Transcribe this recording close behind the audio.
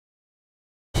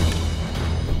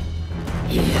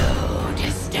You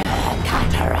disturb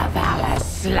Cataravalla's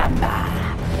slumber.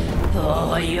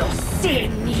 For your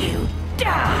sin you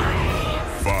die.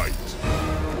 Fight.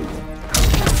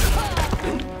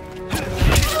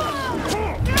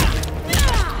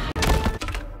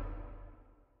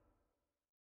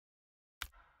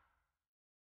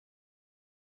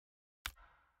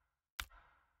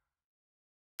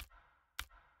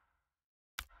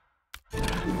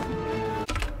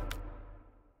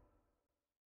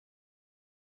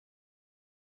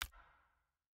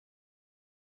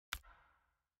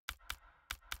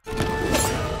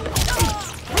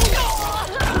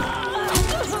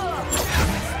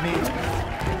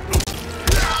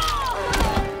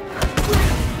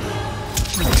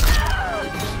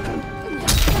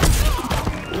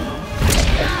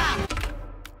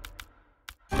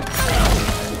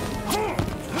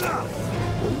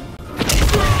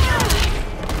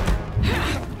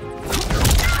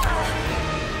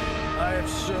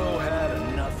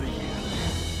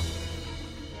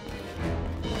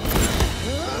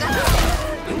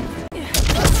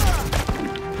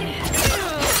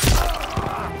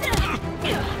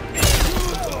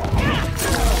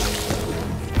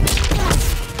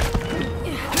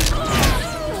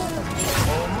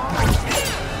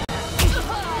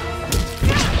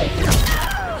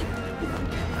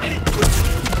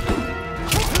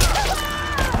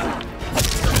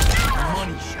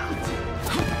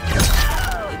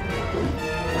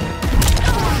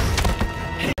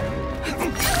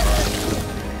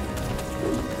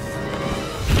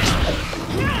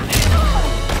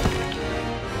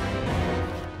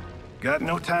 Got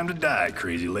no time to die,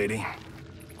 crazy lady.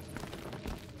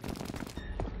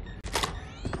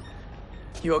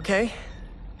 You okay?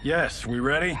 Yes, we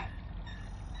ready?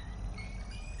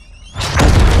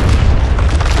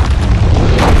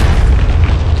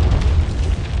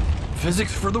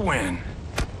 Physics for the win.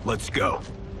 Let's go.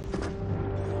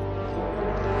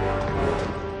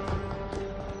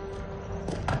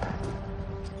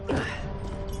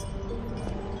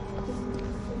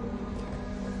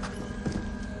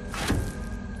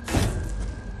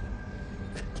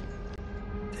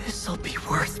 This'll be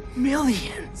worth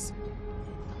millions.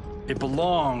 It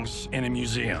belongs in a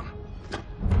museum.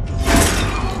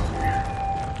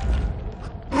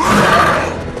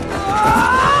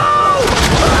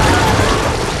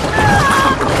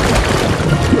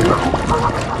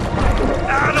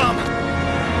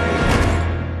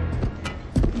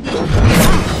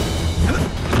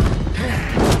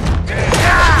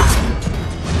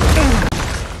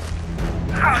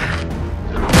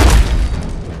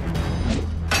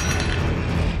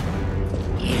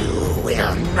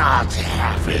 Not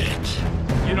have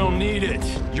it. You don't need it.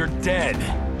 You're dead.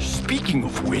 Speaking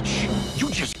of which, you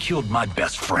just killed my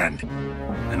best friend.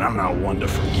 And I'm not one to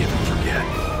forgive and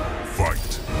forget.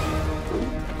 Fight.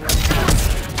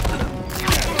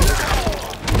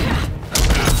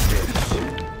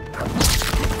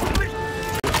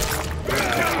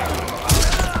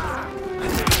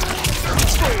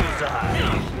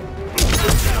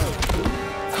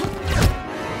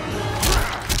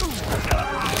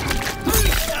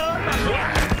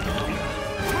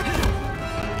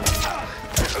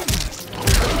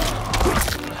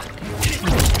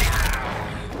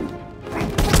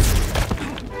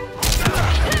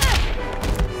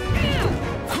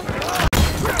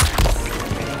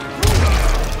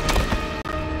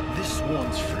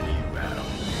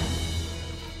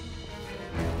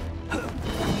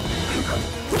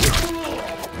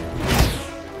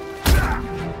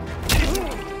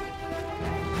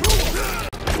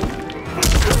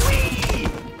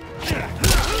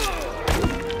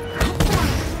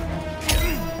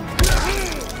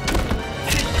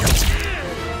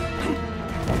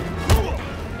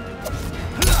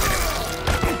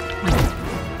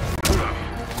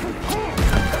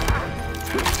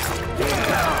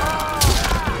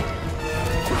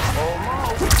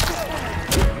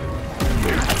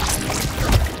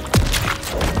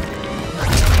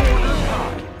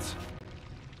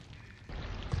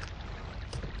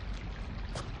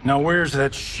 Now where's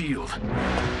that shield?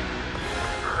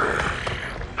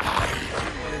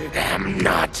 I'm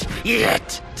not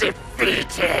yet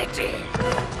defeated.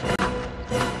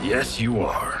 Yes, you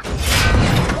are.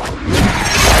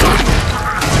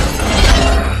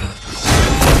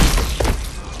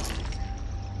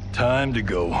 Time to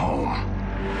go home.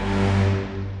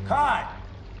 Cut!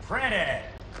 Print it!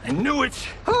 I knew it!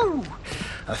 Whew.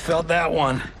 I felt that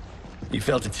one. You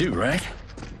felt it too, right?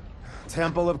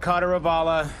 Temple of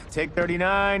Cataravalla, take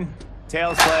 39,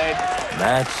 tail slate.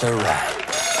 That's a wrap.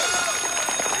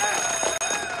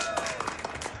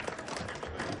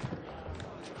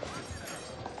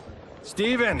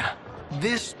 Steven,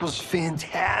 This was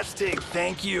fantastic,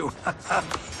 thank you.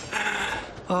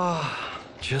 Oh,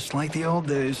 just like the old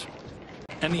days.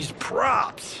 And these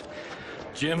props.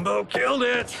 Jimbo killed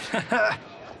it.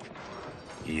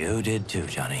 You did too,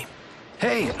 Johnny.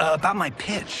 Hey, about my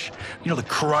pitch. You know, the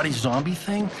karate zombie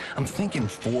thing? I'm thinking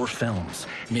 4 films.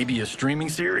 Maybe a streaming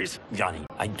series? Johnny,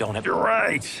 I don't have... You're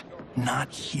right.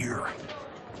 Not here.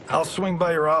 I'll swing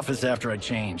by your office after I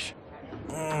change.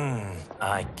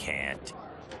 I can't.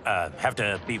 Have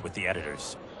to meet with the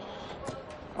editors.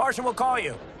 Marshall will call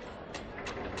you.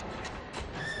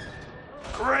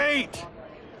 Great!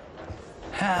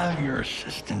 Have your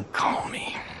assistant call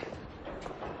me.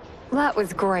 That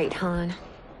was great, hon.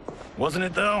 Wasn't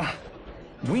it, though?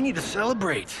 We need to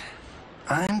celebrate.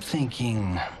 I'm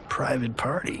thinking private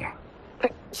party.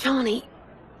 Johnny,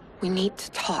 we need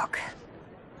to talk.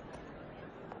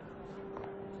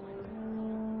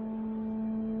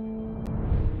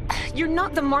 You're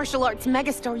not the martial arts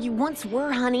megastar you once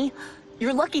were, honey.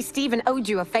 You're lucky Steven owed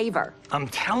you a favor. I'm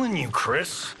telling you,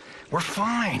 Chris, we're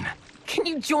fine. Can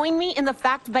you join me in the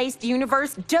fact-based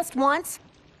universe just once?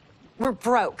 We're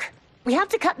broke. We have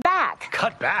to cut back.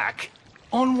 Cut back?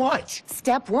 On what?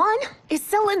 Step 1 is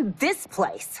selling this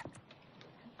place.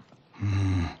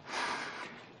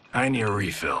 I need a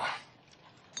refill.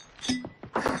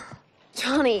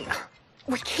 Johnny,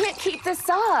 we can't keep this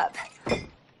up.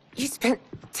 You spent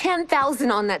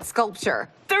 $10,000 on that sculpture,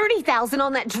 $30,000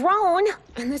 on that drone,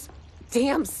 and this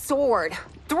damn sword.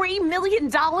 $3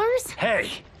 million? Hey,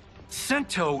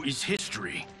 Sento is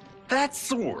history. That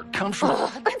sword comes from...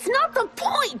 That's not the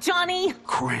point, Johnny!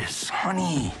 Chris,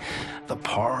 honey, the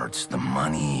parts, the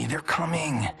money, they're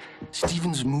coming.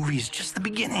 Steven's movie is just the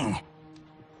beginning.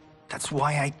 That's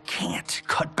why I can't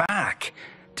cut back.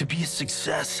 To be a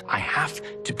success, I have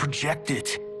to project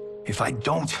it. If I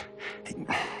don't,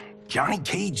 Johnny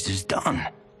Cage is done.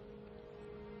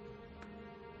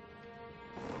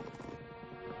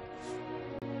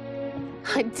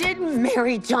 I didn't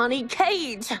marry Johnny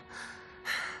Cage.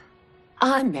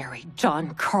 I married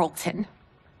John Carlton.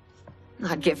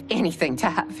 I'd give anything to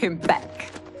have him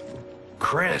back.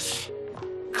 Chris,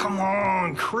 come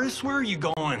on, Chris, where are you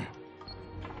going?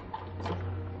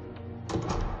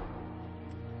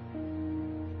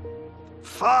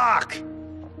 Fuck!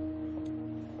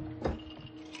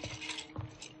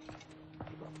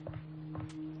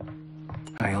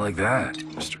 How you like that,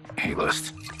 Mr.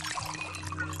 A-list?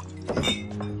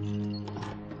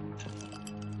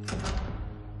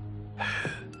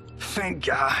 Thank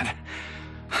God.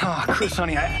 Oh, Chris,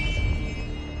 honey,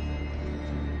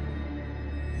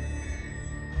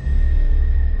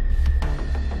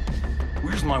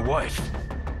 Where's my wife?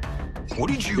 What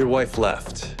did you... Your wife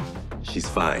left. She's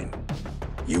fine.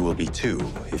 You will be too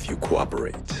if you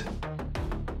cooperate.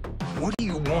 What do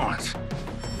you want?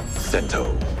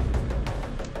 Sento.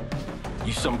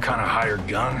 You some kind of hired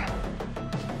gun?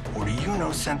 Or do you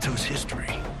know Sento's history?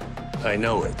 I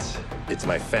know it. It's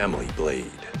my family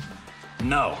blade.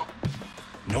 No.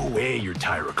 No way you're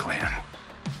Tyra clan.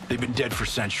 They've been dead for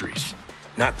centuries.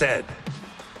 Not dead.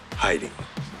 Hiding.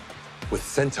 With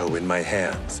Sento in my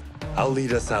hands, I'll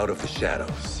lead us out of the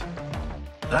shadows.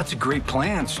 That's a great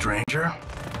plan, stranger.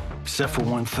 Except for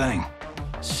one thing.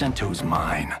 Sento's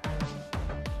mine.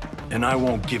 And I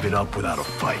won't give it up without a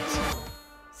fight.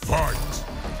 Fight!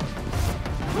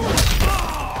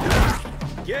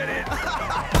 Get it!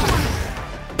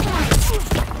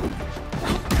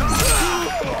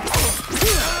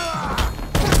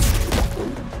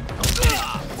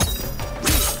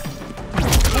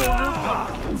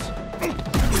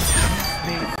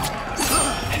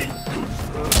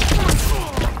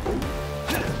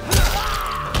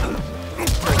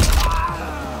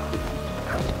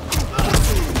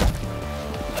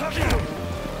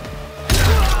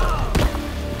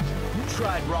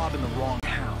 Tried robbing the wrong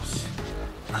house.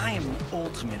 I am the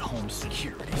ultimate home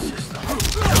security system.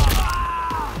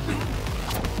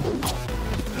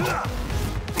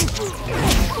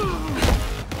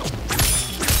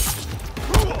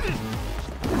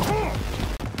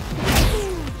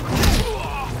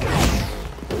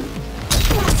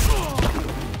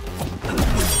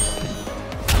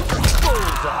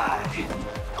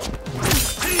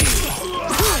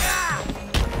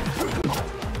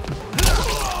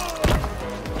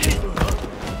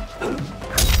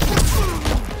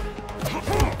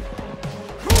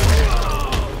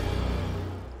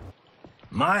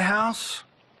 My house,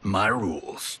 my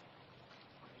rules.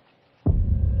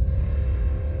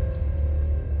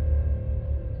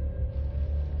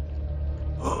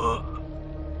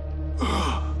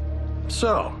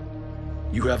 So,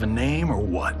 you have a name or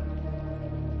what?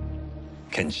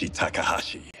 Kenshi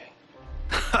Takahashi.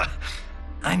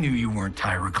 I knew you weren't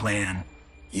Tyra Clan.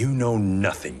 You know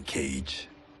nothing, Cage.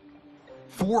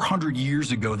 400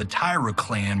 years ago, the Tyra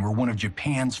clan were one of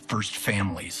Japan's first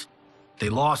families. They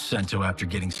lost Sento after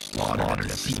getting slaughtered at the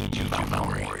siege of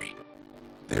Aomori.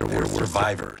 There were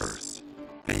survivors.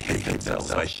 They hid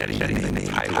themselves by shedding the name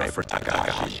Tyra for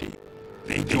Takahashi.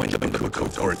 They joined the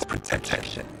Bakugo for its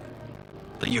protection.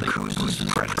 The Yakuza's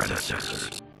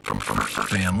predecessors. From first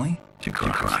family to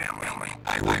crime family.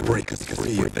 I will break us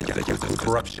free of the Yakuza's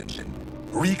corruption,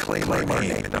 reclaim our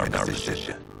name and our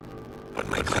position. But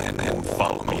my clan won't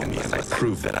follow me unless I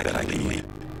prove that I can lead.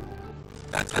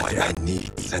 That's why I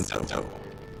need Sento.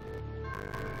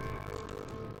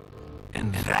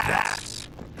 And that's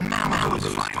Mamo's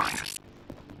finest.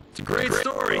 It's a great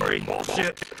story.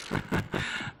 Bullshit.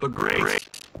 But great.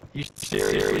 You should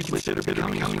seriously consider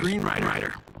becoming a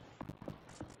screenwriter.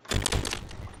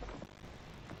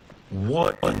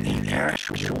 What in the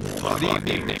actual fuck? Good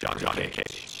evening, Johnny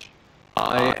Cage.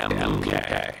 I am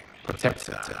MK,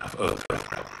 protector of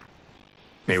Earthrealm.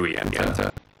 May we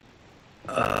enter?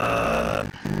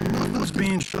 Who's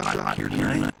being shot here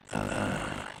tonight?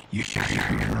 You sure you're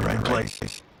in the right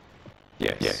place?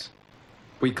 Yes.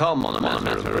 We come on a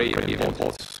matter of great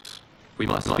importance. We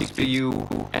must speak to you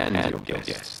and your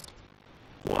guest.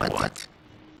 What?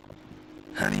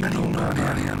 How do you know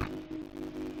about him?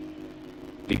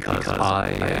 Because I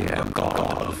am God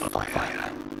of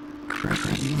Fire.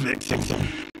 Crucifixing.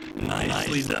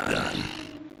 Nicely done.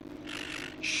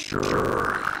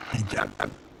 Sure.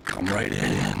 Come right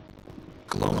in.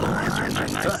 Glowing eyes are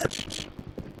nice touch.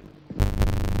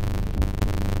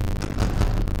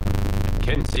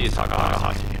 Kenshi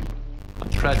Takahashi, a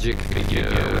tragic figure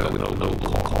with a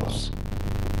noble cause.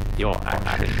 Your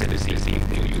actions this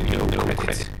evening do you no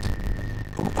credit.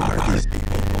 Who are these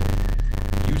people?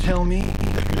 You tell me.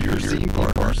 You're seeing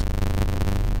partners.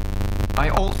 I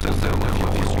also know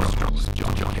of your struggles,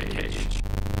 John Cage.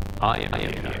 I am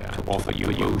here to offer you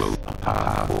both a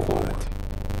path forward.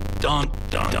 Dun,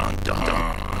 dun, dun, dun,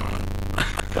 dun.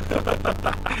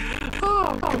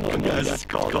 Come on, guys, let's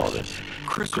call this.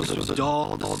 Chris was a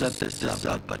doll to set this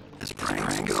up, but as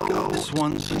pranks go, this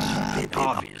one's a bit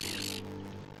obvious.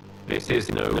 This is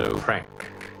no prank.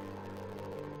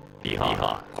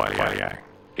 Quiet,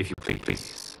 if you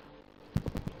please.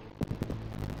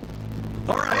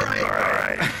 All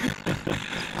right.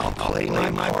 I'll play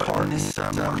my part in this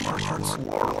martial arts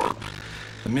war.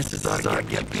 The missus ought to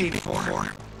get paid for.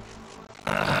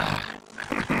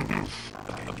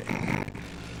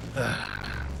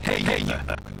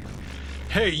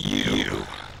 Hey, you!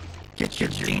 Get your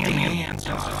damn hands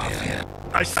off him!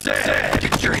 I said,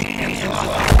 get your hands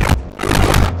off him!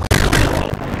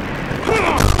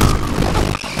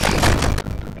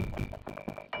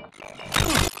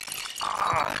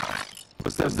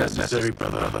 Was that necessary,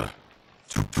 brother?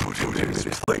 To put him in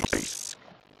his place.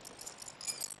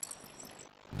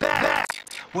 That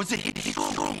was a hit.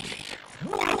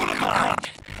 What a mind!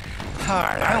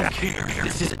 Alright, I don't care.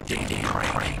 This is a damn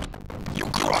prank. You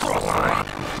cross the line.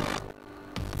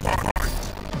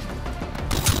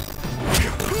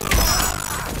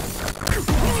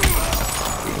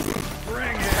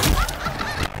 Bring it.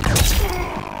 Let's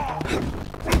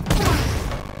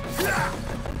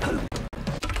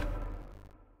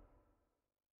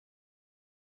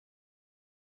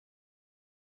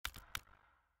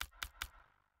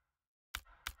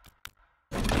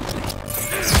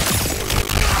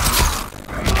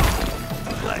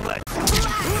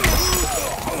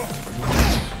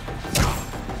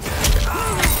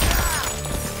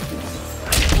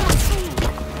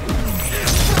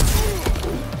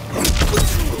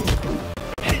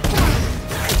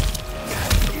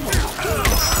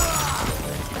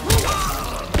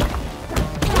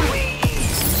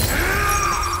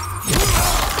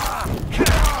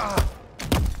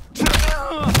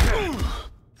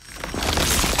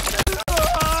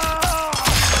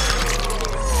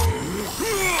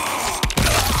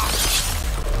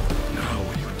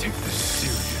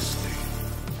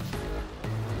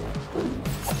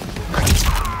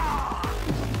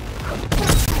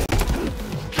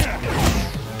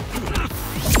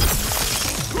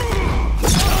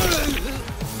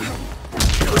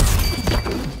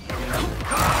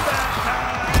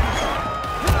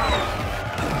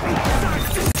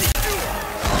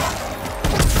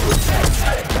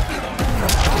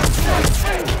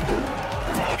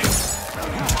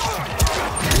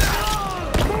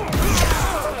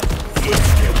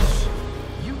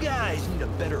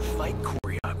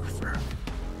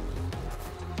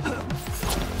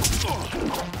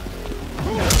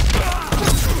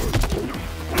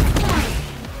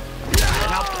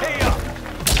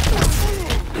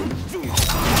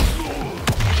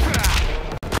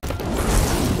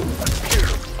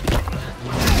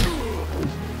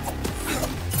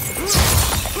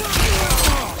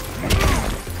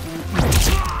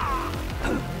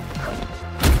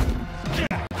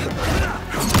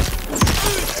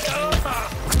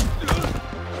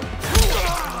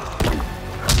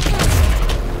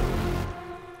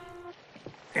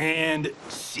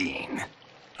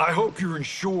I hope you're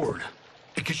insured,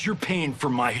 because you're paying for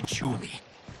my Julie.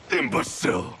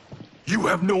 Imbecile! You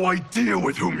have no idea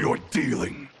with whom you're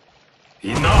dealing.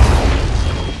 Enough!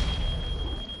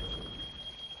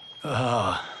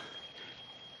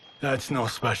 That's no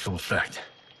special effect.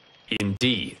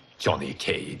 Indeed, Johnny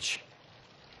Cage.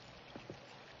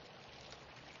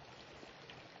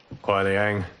 Kuai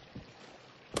Liang.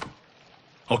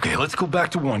 Okay, let's go back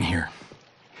to one here.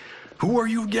 Who are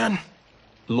you again?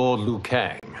 Lord Liu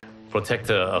Kang,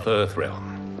 protector of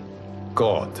Earthrealm,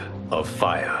 god of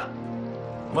fire.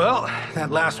 Well,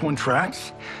 that last one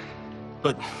tracks.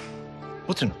 But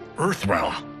what's an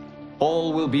Earthrealm?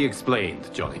 All will be explained,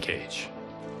 Johnny Cage.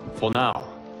 For now,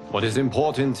 what is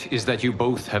important is that you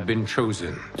both have been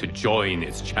chosen to join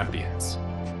its champions.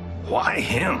 Why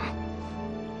him?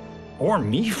 Or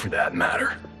me, for that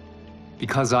matter.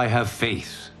 Because I have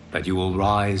faith that you will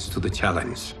rise to the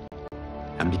challenge.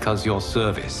 And because your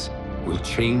service will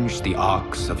change the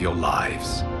arcs of your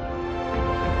lives.